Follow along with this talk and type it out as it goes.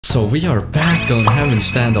So we are back on Heaven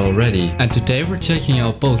Stand already, and today we're checking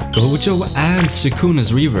out both Gojo and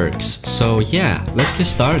Sukuna's reworks. So yeah, let's get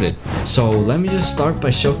started. So let me just start by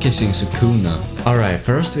showcasing Sukuna. Alright,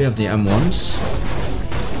 first we have the M1s.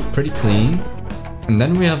 Pretty clean. And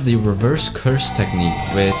then we have the reverse curse technique,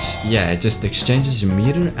 which, yeah, it just exchanges your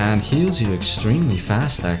meter and heals you extremely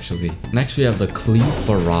fast actually. Next we have the cleave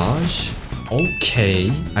barrage.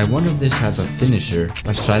 Okay, I wonder if this has a finisher.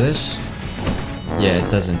 Let's try this. Yeah,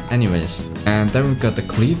 it doesn't. Anyways. And then we've got the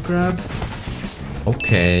cleave grab.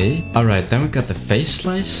 Okay. Alright, then we've got the face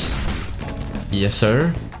slice. Yes,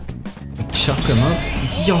 sir. Chuck him up.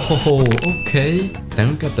 Yo, okay. Then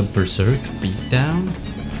we've got the berserk beatdown.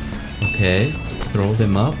 Okay. Throw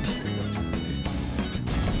them up.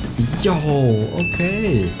 Yo,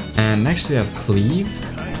 okay. And next we have cleave.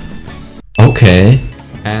 Okay.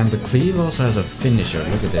 And the cleave also has a finisher.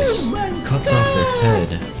 Look at this. Cuts off their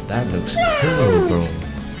head. That looks cool, bro.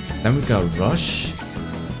 Then we got rush.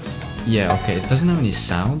 Yeah, okay. It doesn't have any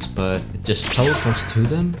sounds, but it just teleports to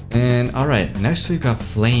them. And alright, next we got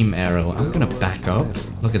flame arrow. I'm gonna back up.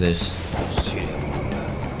 Look at this.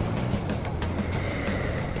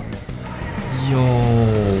 Yo.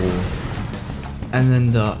 And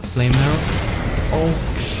then the flame arrow.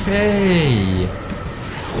 Okay.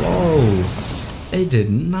 Whoa. They did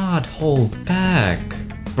not hold back.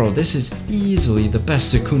 Bro, this is easily the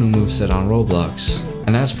best Sukuna moveset on Roblox.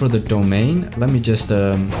 And as for the domain, let me just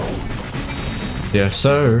yes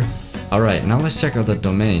sir. Alright, now let's check out the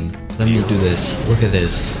domain. Let me do this. Look at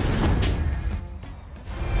this.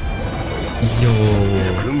 Yo.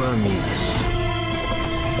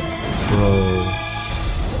 Bro.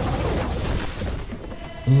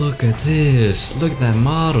 Look at this. Look at that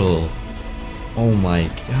model. Oh my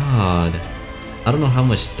god. I don't know how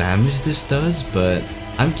much damage this does, but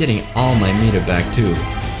I'm getting all my meter back too.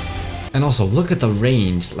 And also, look at the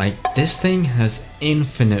range. Like, this thing has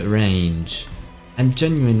infinite range. I'm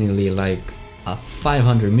genuinely like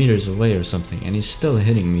 500 meters away or something, and he's still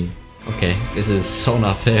hitting me. Okay, this is so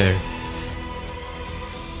not fair.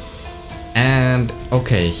 And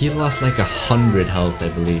okay, he lost like 100 health, I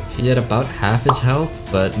believe. He had about half his health,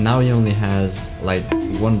 but now he only has like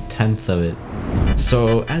 1/10 of it.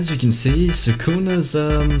 So as you can see, Sukuna's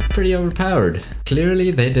pretty overpowered.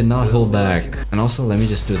 Clearly they did not hold back. And also, let me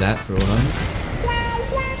just do that for one.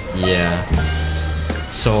 Yeah.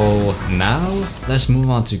 So now let's move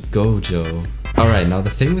on to Gojo. Alright, now the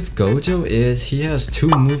thing with Gojo is he has two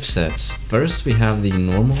movesets. First we have the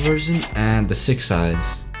normal version and the 6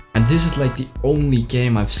 eyes. And this is like the only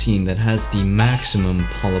game I've seen that has the maximum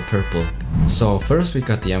Paula Purple. So first we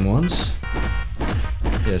got the M1s.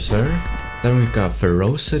 Yes sir. Then we've got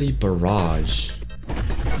Ferocity Barrage.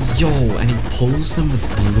 Yo, and he pulls them with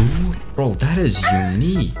blue? Bro, that is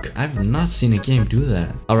unique. I've not seen a game do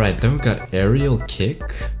that. Alright, then we've got Aerial Kick.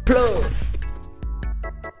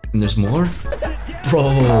 And there's more?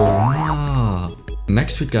 Bro, nah.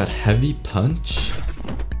 Next we got Heavy Punch.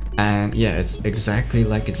 And yeah, it's exactly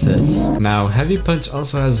like it says. Now, Heavy Punch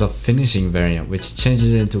also has a finishing variant, which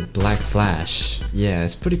changes it into Black Flash. Yeah,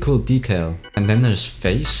 it's pretty cool detail. And then there's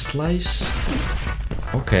Face Slice.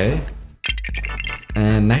 Okay.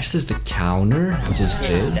 And next is the counter, which is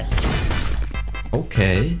J.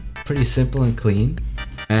 Okay, pretty simple and clean.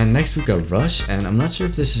 And next we got Rush, and I'm not sure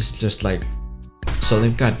if this is just like... So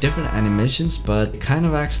they've got different animations, but it kind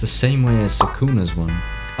of acts the same way as Sukuna's one.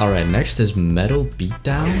 Alright, next is Metal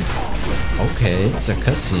Beatdown. Okay, it's a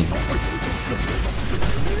cutscene.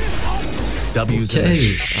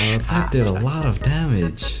 Okay, that did a lot of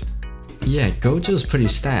damage. Yeah, Gojo's pretty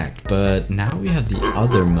stacked, but now we have the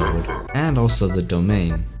other mode, and also the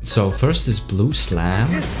domain. So first is Blue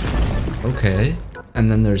Slam. Okay. And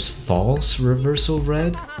then there's False Reversal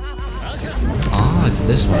Red. Ah, it's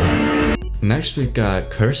this one. Next we've got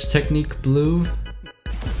Curse Technique Blue.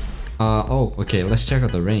 Oh, okay, let's check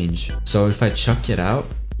out the range. So if I chuck it out,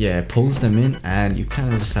 yeah, it pulls them in and you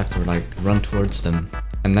kind of just have to like run towards them.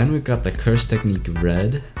 And then we've got the Curse Technique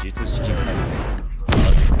Red.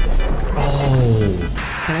 Oh,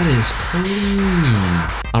 that is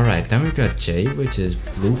clean. Alright, then we've got J, which is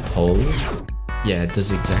Blue Pole. Yeah, it does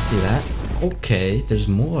exactly that. Okay, there's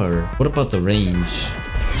more. What about the range?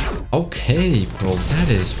 Okay, bro, that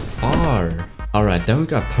is far. Alright, then we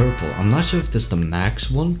got purple. I'm not sure if this is the max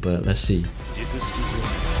one, but let's see.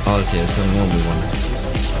 Oh, okay, it's a normal one.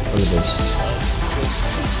 Look at this.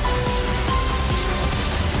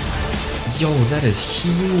 Yo, that is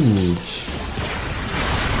huge.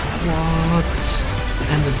 What?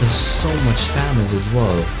 And it does so much damage as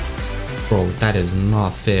well. Bro, that is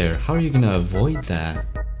not fair. How are you gonna avoid that?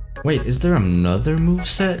 Wait, is there another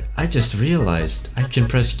moveset? I just realized I can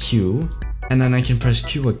press Q and then I can press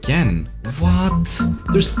Q again. What?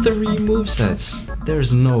 There's 3 movesets.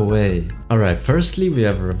 There's no way. Alright, firstly we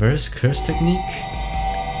have reverse curse technique.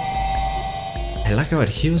 I like how it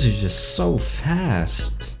heals you just so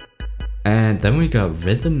fast. And then we got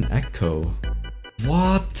rhythm echo.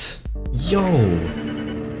 What? Yo!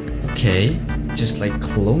 Okay, just like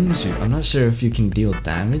clones you. I'm not sure if you can deal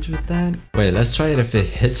damage with that. Wait, let's try it if it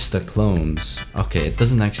hits the clones. Okay, it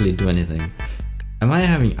doesn't actually do anything. Am I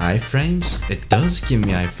having iframes? It does give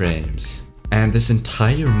me iframes. And this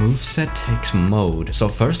entire moveset takes mode. So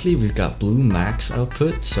firstly, we've got blue max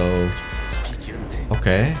output, so...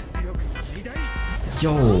 Okay.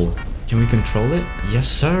 Yo, can we control it? Yes,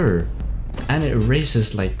 sir. And it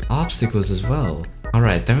erases like obstacles as well.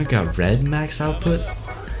 Alright, then we got red max output.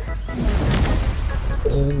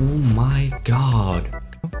 Oh my god.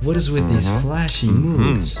 What is with these flashy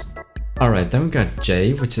moves? Alright, then we got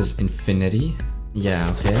J, which is infinity. Yeah,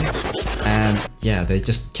 okay. And yeah, they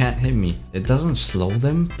just can't hit me. It doesn't slow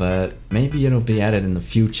them, but maybe it'll be added in the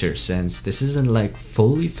future since this isn't like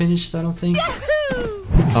fully finished, I don't think.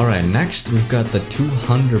 Alright, next we've got the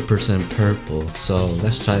 200% purple, so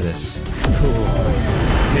let's try this.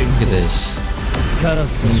 Look at this. Can you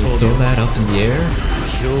throw that up in the air?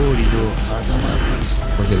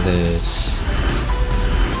 Look at this.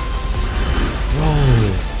 Bro.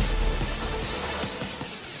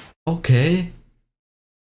 Okay.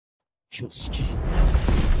 Yo.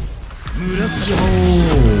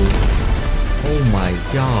 Oh my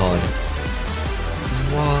god.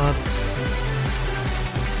 What?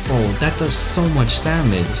 Bro, that does so much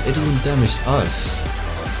damage. It even damaged us.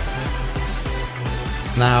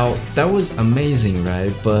 Now, that was amazing,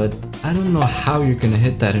 right? But I don't know how you're gonna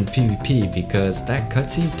hit that in PvP because that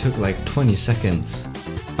cutscene took like 20 seconds.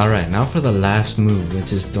 Alright, now for the last move,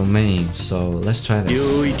 which is domain. So let's try this.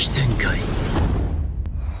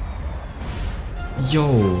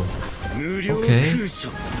 Yo. Okay.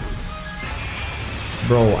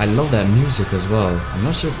 Bro, I love that music as well. I'm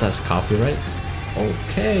not sure if that's copyright.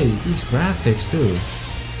 Okay, these graphics too.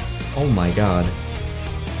 Oh my god.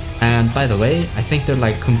 And by the way, I think they're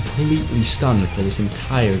like completely stunned for this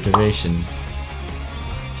entire duration.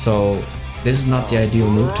 So this is not the ideal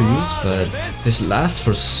move to use, but this lasts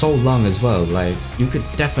for so long as well. Like you could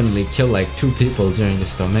definitely kill like 2 people during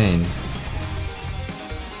this domain.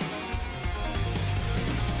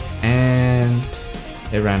 And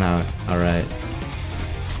it ran out. Alright.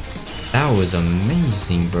 That was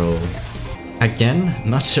amazing, bro. Again,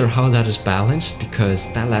 not sure how that is balanced because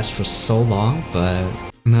that lasts for so long, but...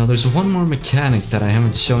 Now there's one more mechanic that I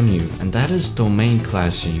haven't shown you, and that is domain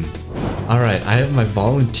clashing. Alright, I have my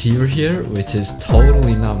volunteer here, which is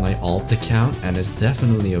totally not my alt account and is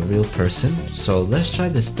definitely a real person. So let's try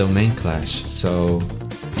this domain clash. So...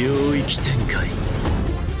 Look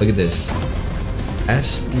at this.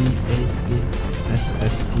 SDA.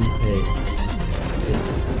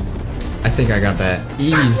 I think I got that.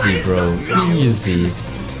 Easy, bro. Easy.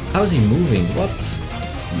 How's he moving? What?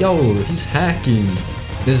 Yo, he's hacking.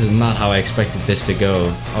 This is not how I expected this to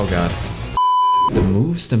go. Oh god. The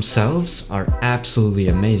moves themselves are absolutely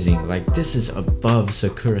amazing. Like, this is above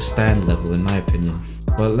Sakura stand level in my opinion.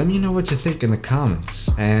 But let me know what you think in the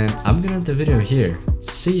comments. And I'm gonna end the video here.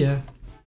 See ya.